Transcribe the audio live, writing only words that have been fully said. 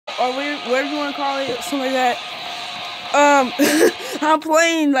or whatever you want to call it, something like that. I'm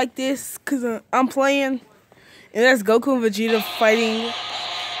playing like this because I'm playing, and that's Goku and Vegeta fighting.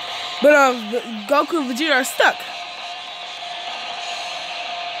 But Goku and Vegeta are stuck.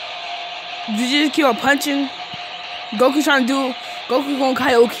 Vegeta keep on punching. Goku going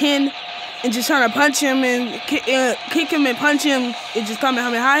Kaioken and just trying to punch him and kick him and punch him and just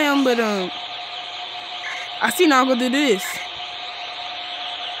Kamehameha him. But I see Naruto do this.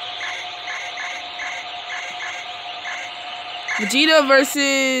 Vegeta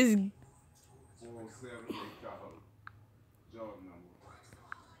versus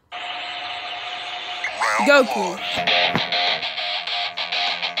Goku.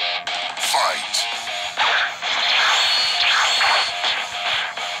 Fight.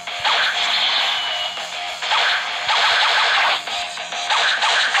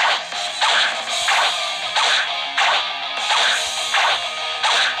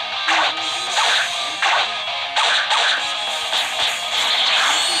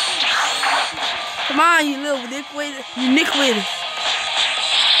 Come on, you little nitwit. You nitwit.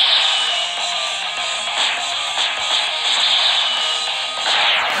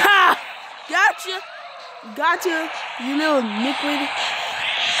 Ha! Gotcha, you little nitwit.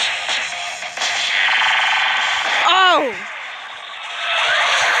 Oh!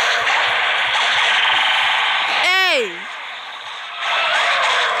 Hey!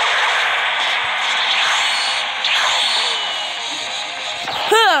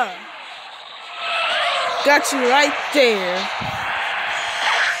 Huh! Got you right there.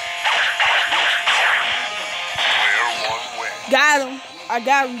 Got him. I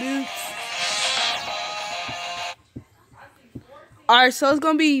got him, dudes. Alright, so it's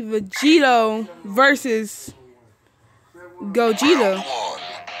gonna be Vegito versus Gogeta.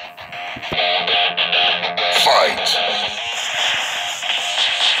 Fight.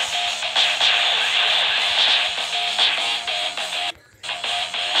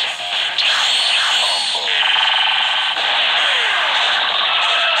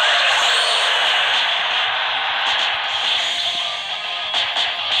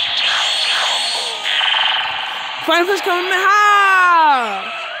 Final push Kamehameha!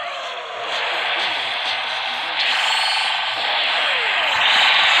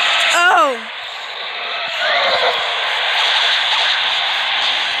 Oh!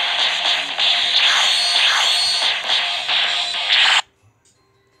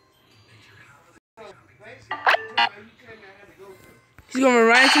 He's going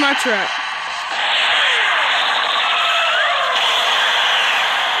right into my trap.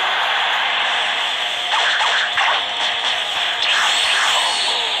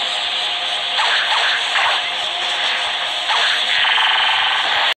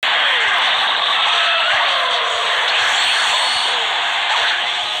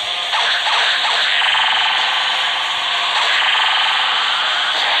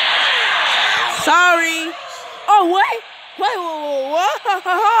 Sorry. Oh, wait.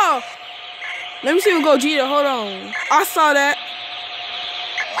 Whoa. Let me see what Gogeta. Hold on. I saw that.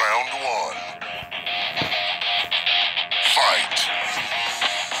 Round one. Fight.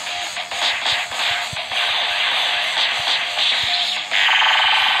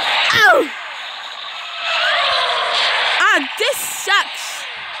 Ow! This sucks.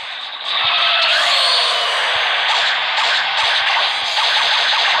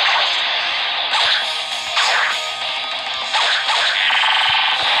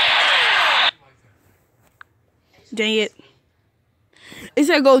 Dang it. It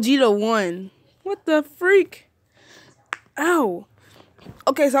said Gogeta won. What the freak? Ow.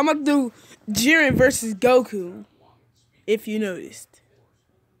 Okay, so I'm about to do Jiren versus Goku. If you noticed.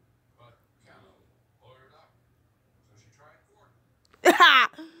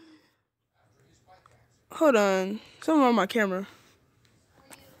 Hold on. Something on my camera.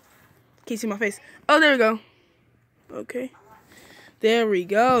 Can't see my face. Oh, there we go. Okay. There we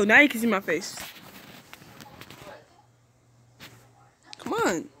go. Now you can see my face. Come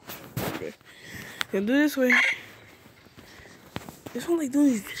on. Okay. Gonna do this way. I just don't like doing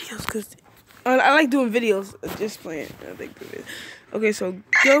these videos because I like doing videos. Just playing. I like doing it. Okay, so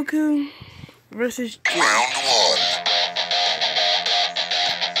Goku versus Jiren. Round one.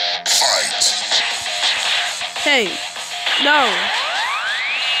 Fight. Hey. No.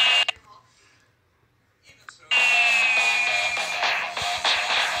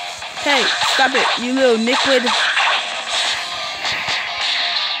 Hey, stop it, you little nitwit.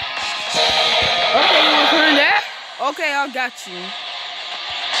 Okay, you wanna turn that? Okay, I got you.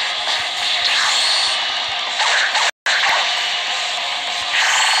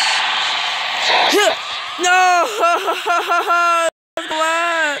 No!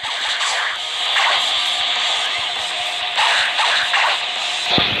 What?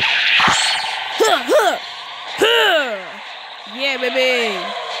 baby.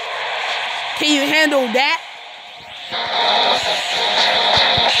 Can you handle that?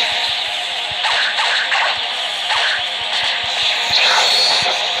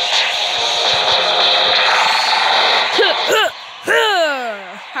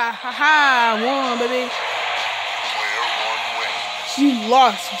 Ha ha ha, won, baby. Player 1 wins. You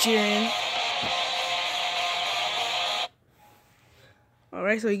lost, Jiren.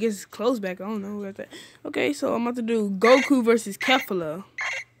 Alright, so he gets his clothes back. I don't know who got that. Okay, so I'm about to do Goku versus Kefla.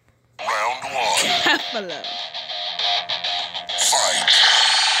 Round 1. Kefla. Fight.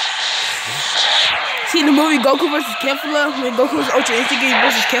 See the movie Goku versus Kefla? When Goku was Ultra Instinct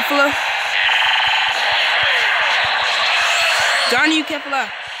versus Kefla? Darn you, Kefla.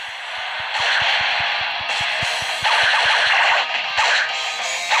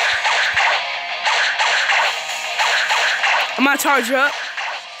 I'm gonna charge up.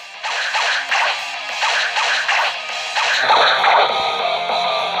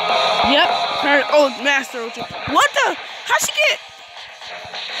 Yep. Her old Master Ultra. What the? How'd she get?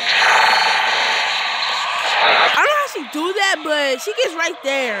 I don't know how she do that, but she gets right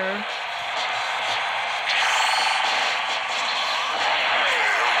there.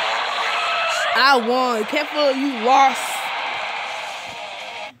 I won. Kefla, you lost.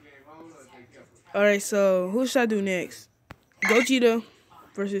 Alright, so who should I do next? Gogeta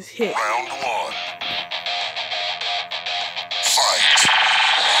versus Hit. Round 1. Fight.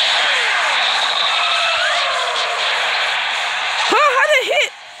 Huh? How did it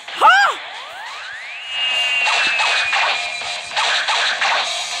hit? Huh?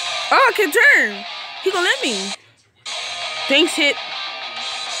 Oh, I can turn. He gonna let me. Thanks, Hit.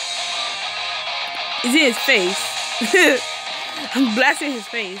 It's in his face. I'm blasting his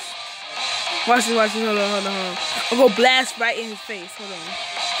face. Watch this, watch this. Hold on, hold on, hold on. I'll go blast right in his face. Hold on.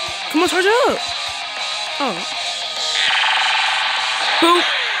 Come on, charge it up. Oh. Boop.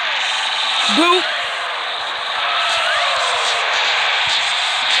 Boop.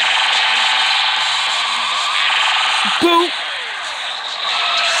 Boop.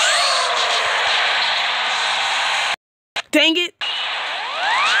 Dang it.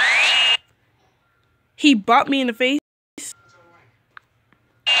 He bopped me in the face.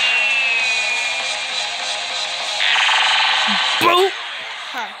 Boop.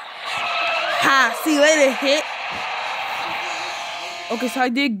 Ha. Ha. See you later, Hit. Okay, so I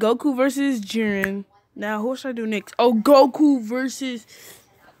did Goku versus Jiren. Now, who should I do next? Oh, Goku versus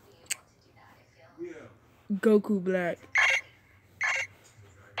Goku Black.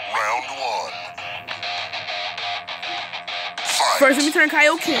 Round 1. Fight. First, let me turn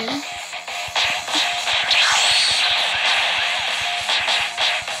Kaioken.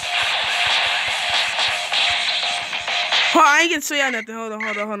 Oh, I ain't gonna show y'all nothing. Hold on,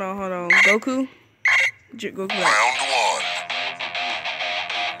 hold on, hold on, hold on. Goku. Goku Black. Round 1.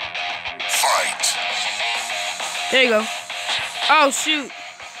 Fight. There you go. Oh, shoot.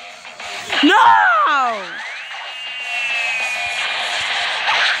 No!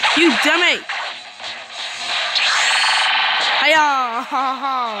 You dummy. Hiya! Ha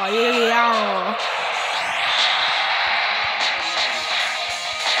ha! Yeah!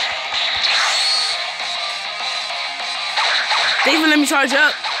 They even let me charge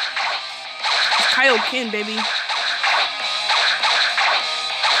up. It's Kaioken, baby.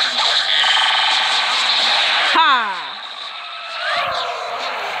 Ha!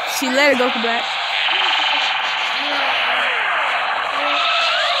 She let it go, Black.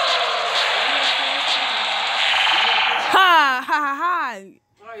 Ha! Ha ha ha!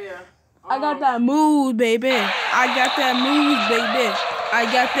 Oh yeah. I got that move, baby. I got that move, baby. I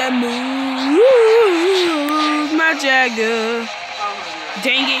got that move, my Jagger.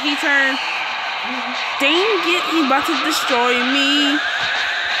 Dang it, he turned. Dang it, he about to destroy me.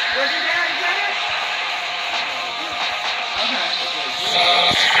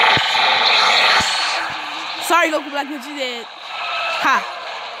 Sorry, Goku Black, what you did. Ha.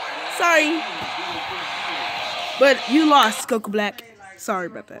 Sorry. But you lost, Goku Black. Sorry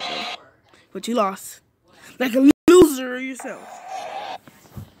about that, though. But you lost. Like a loser yourself.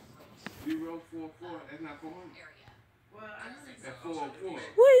 0, 4, 4. That's not 400. That's 4, 4.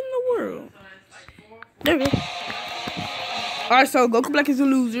 What in the world? There we go. Alright, so Goku Black is a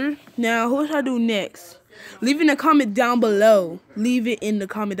loser. Now, who should I do next? Leave it in the comment down below. Leave it in the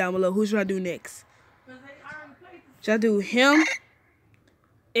comment down below. Who should I do next? Should I do him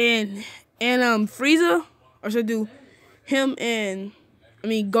and Frieza? Or should I do him and,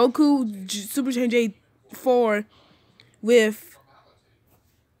 Goku Super Saiyan J4 with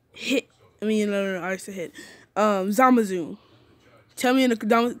Hit? No, I already said Hit. Zamazu. Tell me in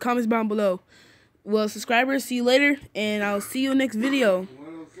the comments down below. Well, subscribers, see you later, and I'll see you next video.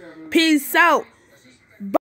 Peace out.